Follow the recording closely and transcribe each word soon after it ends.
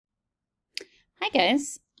Hi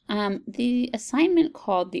guys. The assignment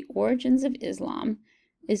called The Origins of Islam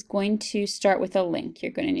is going to start with a link.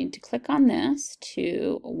 You're going to need to click on this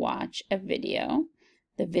to watch a video.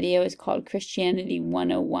 The video is called Christianity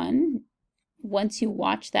 101. Once you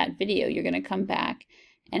watch that video, you're going to come back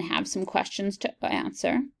and have some questions to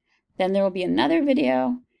answer. Then there will be another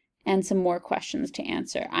video and some more questions to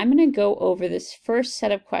answer. I'm going to go over this first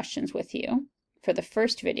set of questions with you for the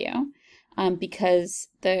first video because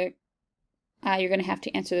you're going to have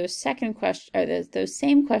to answer those those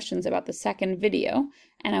same questions about the second video,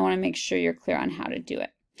 and I want to make sure you're clear on how to do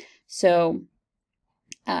it. So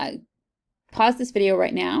pause this video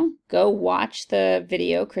right now, go watch the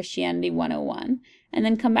video Christianity 101, and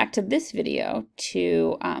then come back to this video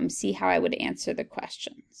to see how I would answer the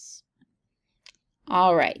questions.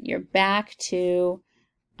 All right, you're back to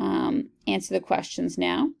answer the questions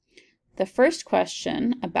now. The first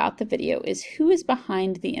question about the video is, who is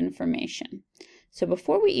behind the information? So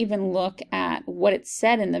before we even look at what it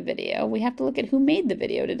said in the video, we have to look at who made the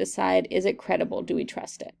video to decide, is it credible? Do we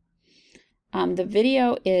trust it? The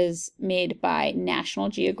video is made by National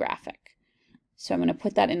Geographic. So I'm going to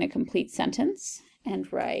put that in a complete sentence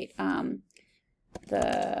and write,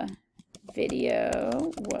 the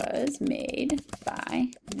video was made by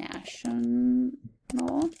National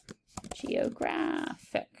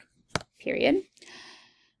Geographic. Period.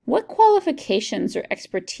 What qualifications or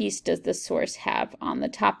expertise does the source have on the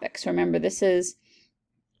topic? So remember, this is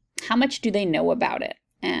how much do they know about it?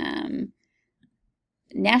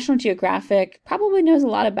 National Geographic probably knows a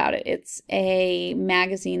lot about it. It's a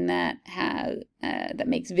magazine that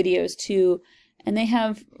makes videos too, and they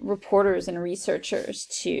have reporters and researchers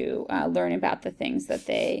to learn about the things that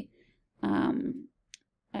they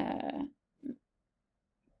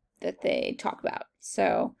talk about.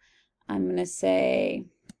 So I'm going to say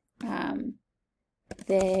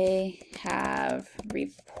they have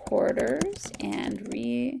reporters and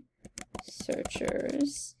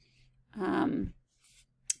researchers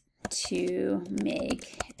to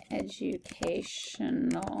make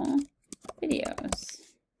educational videos.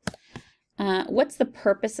 What's the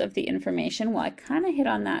purpose of the information? Well, I kind of hit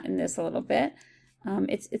on that in this a little bit.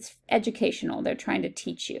 It's educational. They're trying to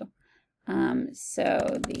teach you.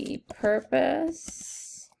 So the purpose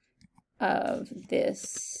of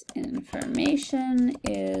this information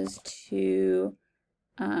is to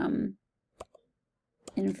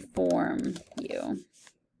inform you.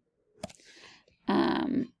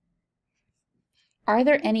 Are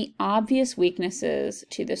there any obvious weaknesses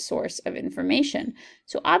to the source of information?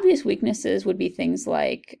 So obvious weaknesses would be things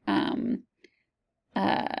like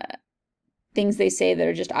things they say that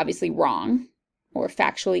are just obviously wrong or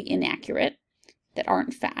factually inaccurate, that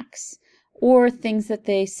aren't facts, or things that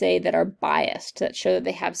they say that are biased, that show that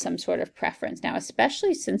they have some sort of preference. Now,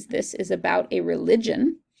 especially since this is about a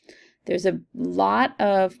religion, there's a lot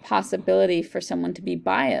of possibility for someone to be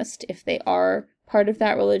biased if they are part of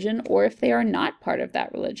that religion or if they are not part of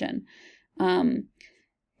that religion.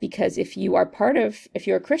 Because if you're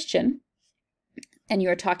a Christian and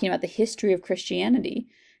you're talking about the history of Christianity,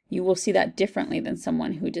 you will see that differently than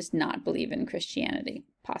someone who does not believe in Christianity,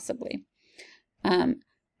 possibly.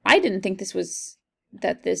 I didn't think this was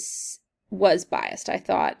biased. I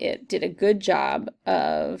thought it did a good job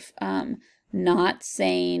of not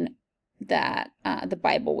saying that the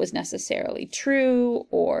Bible was necessarily true,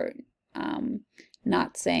 or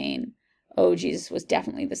not saying, oh, Jesus was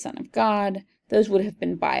definitely the Son of God. Those would have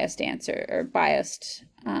been biased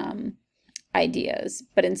ideas.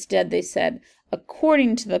 But instead they said,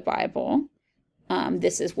 according to the Bible,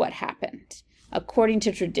 this is what happened. According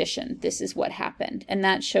to tradition, this is what happened. And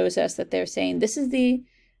that shows us that they're saying this is the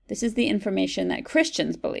information that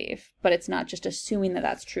Christians believe, but it's not just assuming that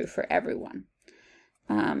that's true for everyone.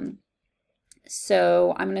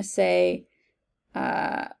 So I'm going to say,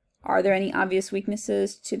 are there any obvious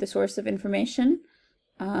weaknesses to the source of information?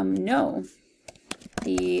 No.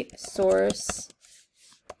 The source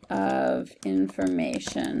of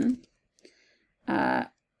information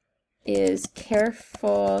is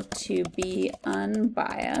careful to be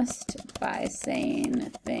unbiased by saying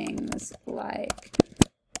things like,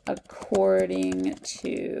 according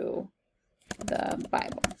to the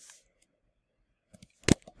Bible.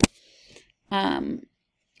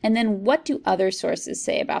 And then what do other sources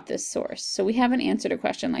say about this source? So we haven't answered a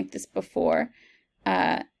question like this before,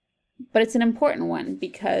 but it's an important one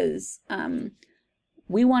because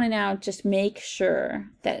we want to now just make sure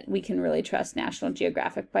that we can really trust National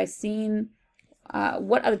Geographic by seeing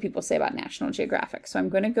what other people say about National Geographic. So I'm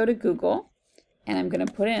going to go to Google and I'm going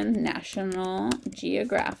to put in National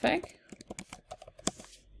Geographic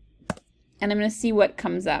and I'm going to see what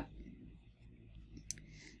comes up.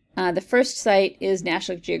 The first site is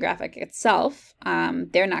National Geographic itself.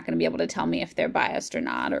 They're not going to be able to tell me if they're biased or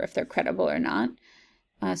not, or if they're credible or not.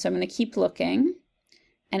 So I'm going to keep looking.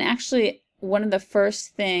 And actually, one of the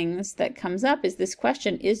first things that comes up is this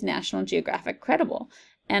question, is National Geographic credible?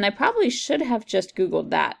 And I probably should have just Googled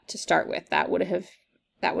that to start with. That would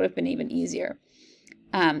have been even easier.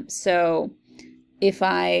 So if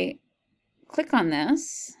I click on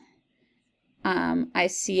this, I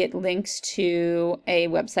see it links to a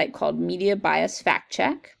website called Media Bias Fact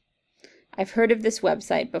Check. I've heard of this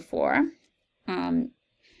website before.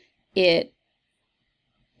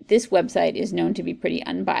 This website is known to be pretty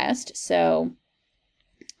unbiased, so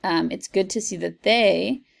it's good to see that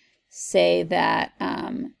they say that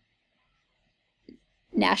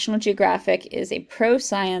National Geographic is a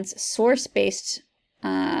pro-science source based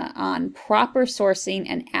on proper sourcing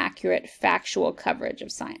and accurate factual coverage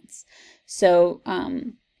of science. So,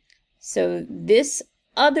 so this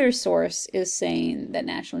other source is saying that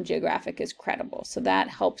National Geographic is credible, so that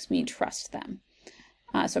helps me trust them.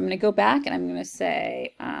 So I'm going to go back and I'm going to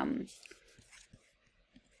say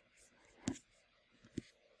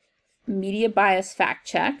Media Bias Fact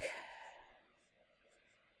Check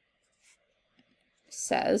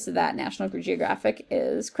says that National Geographic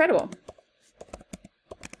is credible.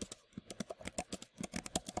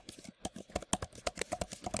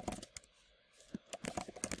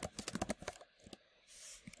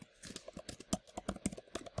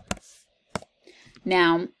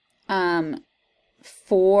 Now,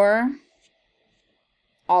 for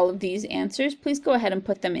all of these answers, please go ahead and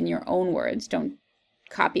put them in your own words. Don't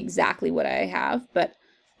copy exactly what I have, but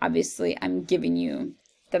obviously I'm giving you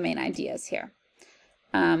the main ideas here.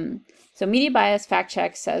 So Media Bias Fact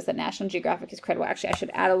Check says that National Geographic is credible. Actually, I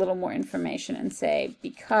should add a little more information and say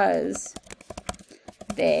because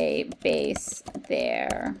they base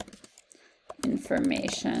their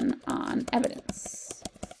information on evidence.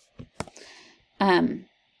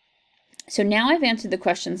 So now I've answered the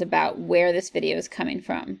questions about where this video is coming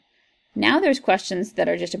from. Now there's questions that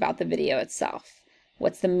are just about the video itself.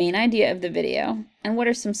 What's the main idea of the video, and what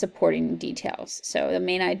are some supporting details? So the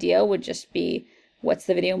main idea would just be, what's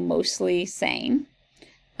the video mostly saying?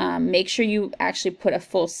 Make sure you actually put a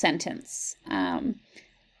full sentence.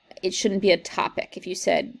 It shouldn't be a topic. If you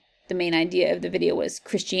said the main idea of the video was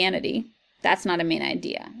Christianity, that's not a main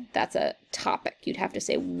idea. That's a topic. You'd have to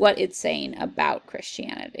say what it's saying about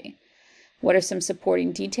Christianity. What are some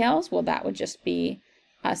supporting details? Well, that would just be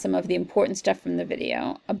some of the important stuff from the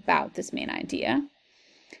video about this main idea.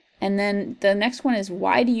 And then the next one is,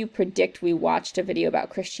 why do you predict we watched a video about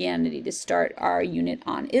Christianity to start our unit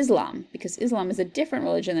on Islam? Because Islam is a different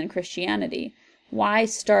religion than Christianity. Why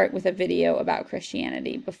start with a video about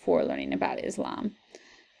Christianity before learning about Islam?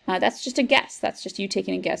 That's just a guess. That's just you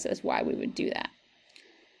taking a guess as why we would do that.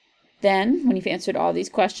 Then, when you've answered all these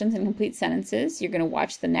questions in complete sentences, you're going to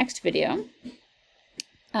watch the next video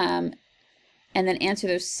and then answer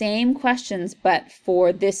those same questions, but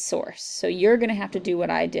for this source. So you're going to have to do what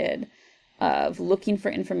I did of looking for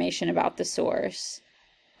information about the source,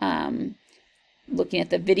 looking at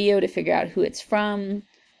the video to figure out who it's from.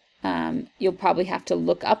 You'll probably have to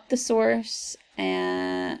look up the source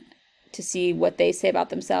and to see what they say about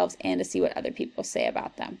themselves and to see what other people say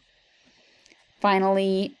about them.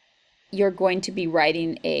 Finally, you're going to be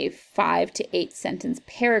writing a 5 to 8 sentence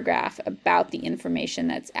paragraph about the information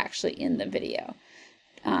that's actually in the video.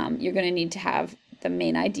 You're going to need to have the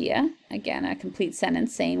main idea, again, a complete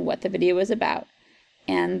sentence saying what the video is about,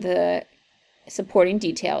 and the supporting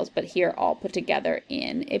details, but here all put together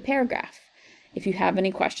in a paragraph. If you have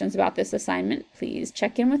any questions about this assignment, please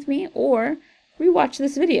check in with me or rewatch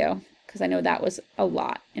this video, because I know that was a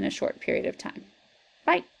lot in a short period of time.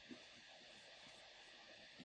 Bye.